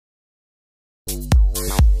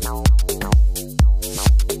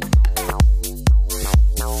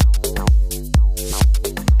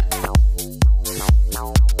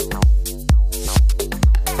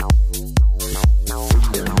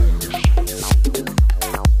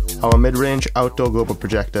Our mid-range outdoor Gobo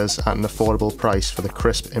projectors at an affordable price for the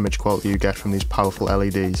crisp image quality you get from these powerful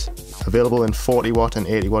LEDs. Available in 40 watt and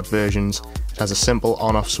 80 watt versions, it has a simple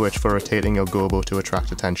on-off switch for rotating your Gobo to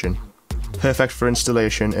attract attention. Perfect for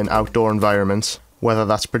installation in outdoor environments, whether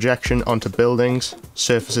that's projection onto buildings,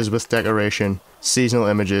 surfaces with decoration, seasonal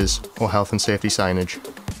images, or health and safety signage.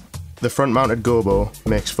 The front-mounted Gobo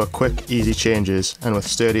makes for quick, easy changes, and with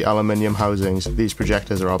sturdy aluminium housings, these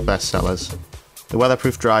projectors are our best sellers. The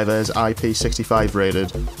weatherproof driver is IP65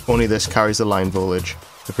 rated, only this carries the line voltage,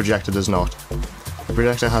 the projector does not. The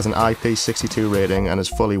projector has an IP62 rating and is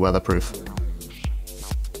fully weatherproof.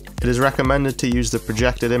 It is recommended to use the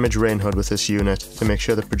projected image rain hood with this unit to make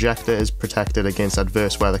sure the projector is protected against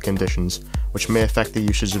adverse weather conditions, which may affect the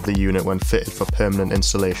usage of the unit when fitted for permanent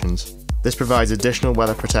installations. This provides additional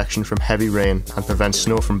weather protection from heavy rain and prevents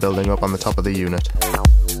snow from building up on the top of the unit.